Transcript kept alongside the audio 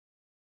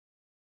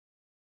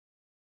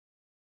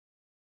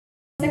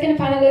Second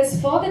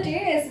finalist for the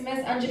day is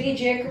Ms. Anjali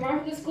Jayakumar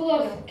from the School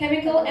of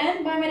Chemical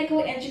and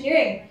Biomedical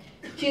Engineering.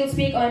 She'll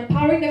speak on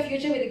powering the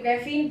future with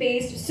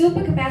graphene-based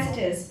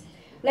supercapacitors.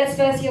 Let's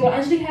first hear what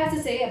Anjali has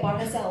to say about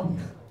herself.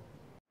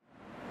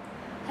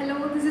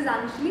 Hello, this is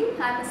Anjali.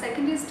 I'm a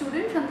second year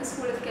student from the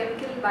School of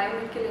Chemical and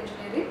Biomedical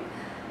Engineering.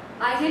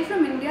 I hail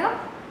from India.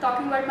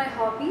 Talking about my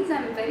hobbies,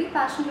 I'm very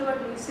passionate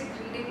about music,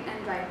 reading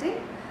and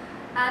writing.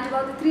 And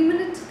about the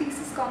 3-minute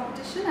thesis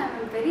competition,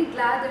 I'm very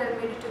glad that I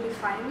made it to the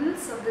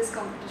finals of this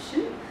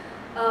competition.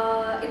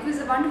 It was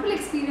a wonderful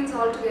experience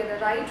altogether,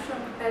 right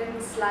from preparing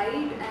the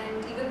slide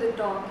and even the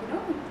talk.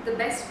 The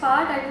best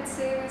part I would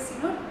say was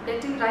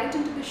getting right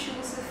into the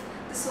shoes of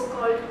the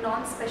so-called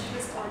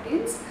non-specialist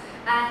audience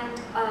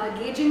and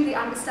gauging the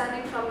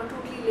understanding from a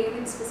totally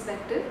layman's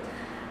perspective.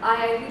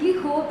 I really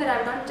hope that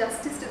I've done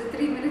justice to the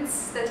 3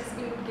 minutes that has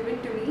been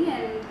given to me,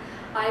 and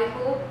I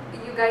hope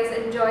you guys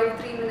enjoyed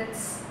 3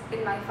 minutes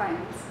in my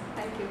finals.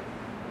 Thank you.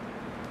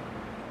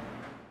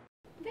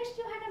 Wished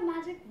you had a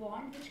magic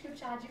wand which could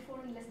charge your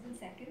phone in less than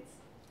seconds?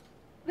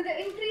 With the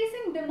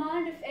increasing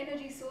demand of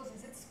energy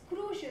sources, it's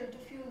crucial to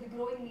fuel the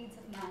growing needs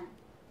of man.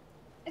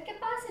 A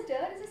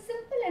capacitor is a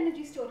simple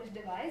energy storage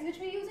device which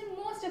we use in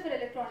most of our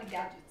electronic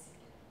gadgets,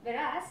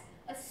 whereas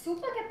a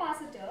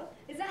supercapacitor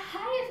is a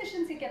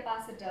high-efficiency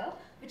capacitor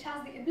which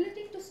has the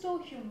ability to store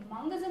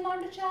humongous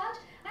amount of charge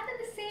and at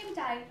the same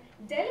time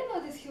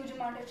deliver this huge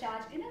amount of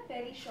charge in a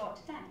very short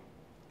time.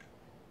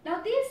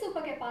 Now these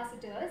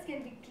supercapacitors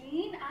can be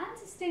clean and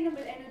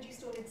sustainable energy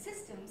storage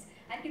systems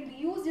and can be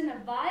used in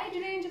a wide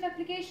range of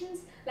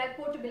applications like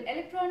portable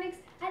electronics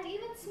and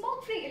even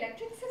smoke-free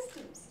electric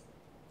systems.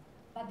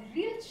 But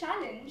the real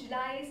challenge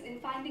lies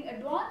in finding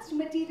advanced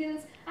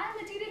materials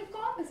and material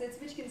composites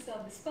which can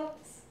serve this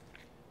purpose.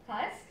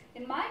 Thus,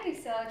 in my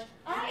research,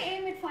 I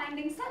aim at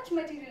finding such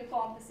material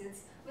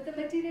composites with a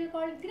material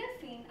called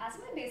graphene as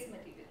my base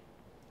material.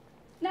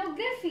 Now,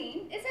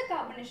 graphene is a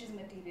carbonaceous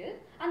material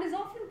and is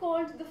often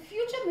called the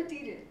future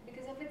material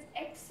because of its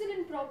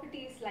excellent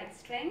properties like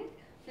strength,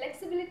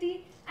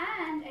 flexibility,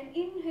 and an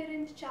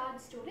inherent charge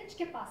storage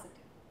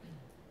capacity.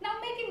 Now,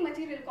 making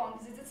material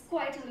composites is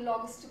quite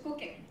analogous to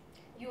cooking.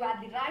 You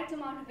add the right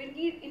amount of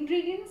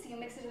ingredients, you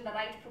mix it in the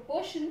right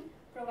proportion,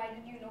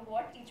 provided you know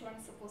what each one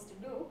is supposed to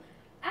do,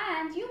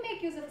 and you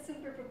make use of a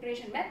simple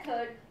preparation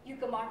method, you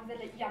come out with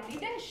a yummy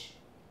dish.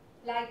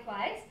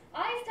 Likewise,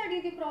 I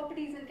study the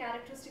properties and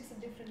characteristics of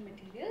different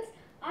materials,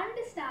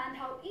 understand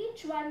how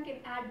each one can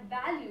add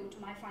value to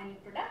my final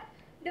product,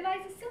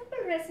 devise a simple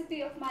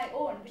recipe of my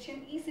own which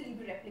can easily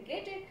be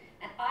replicated,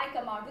 and I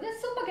come out with a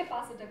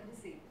supercapacitor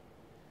cuisine.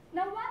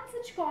 Now, one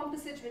such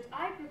composite which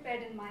I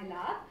prepared in my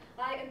lab,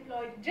 I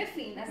employed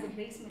graphene as the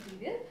base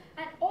material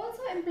and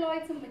also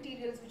employed some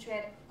materials which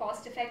were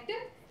cost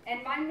effective,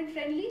 environment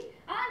friendly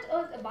and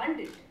earth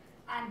abundant.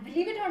 And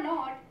believe it or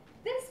not,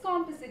 this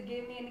composite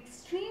gave me an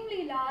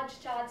extremely large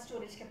charge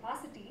storage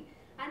capacity,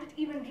 and it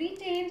even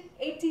retained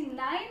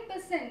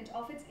 89%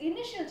 of its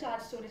initial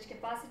charge storage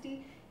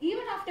capacity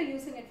even after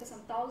using it for some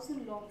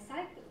 1,000 long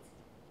cycles.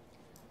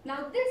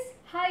 Now this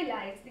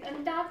highlights the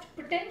untapped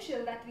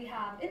potential that we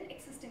have in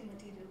existing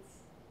materials.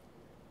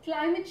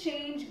 Climate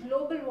change,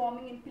 global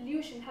warming and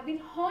pollution have been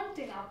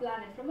haunting our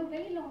planet from a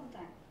very long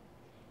time.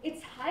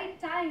 It's high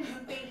time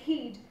we pay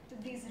heed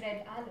to these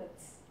red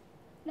alerts.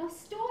 Now,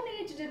 Stone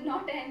Age did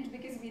not end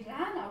because we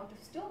ran out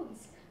of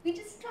stones. We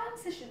just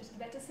transitioned to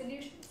better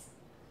solutions.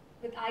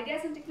 With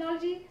ideas and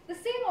technology, the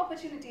same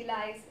opportunity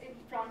lies in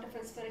front of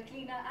us for a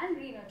cleaner and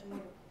greener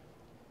tomorrow.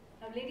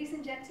 Now, ladies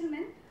and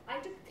gentlemen, I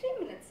took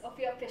 3 minutes of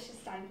your precious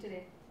time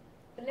today.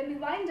 But let me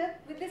wind up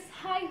with this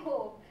high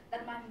hope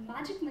that my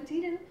magic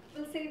material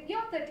will save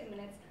your 30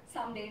 minutes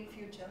someday in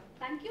future.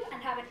 Thank you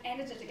and have an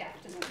energetic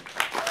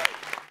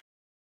afternoon.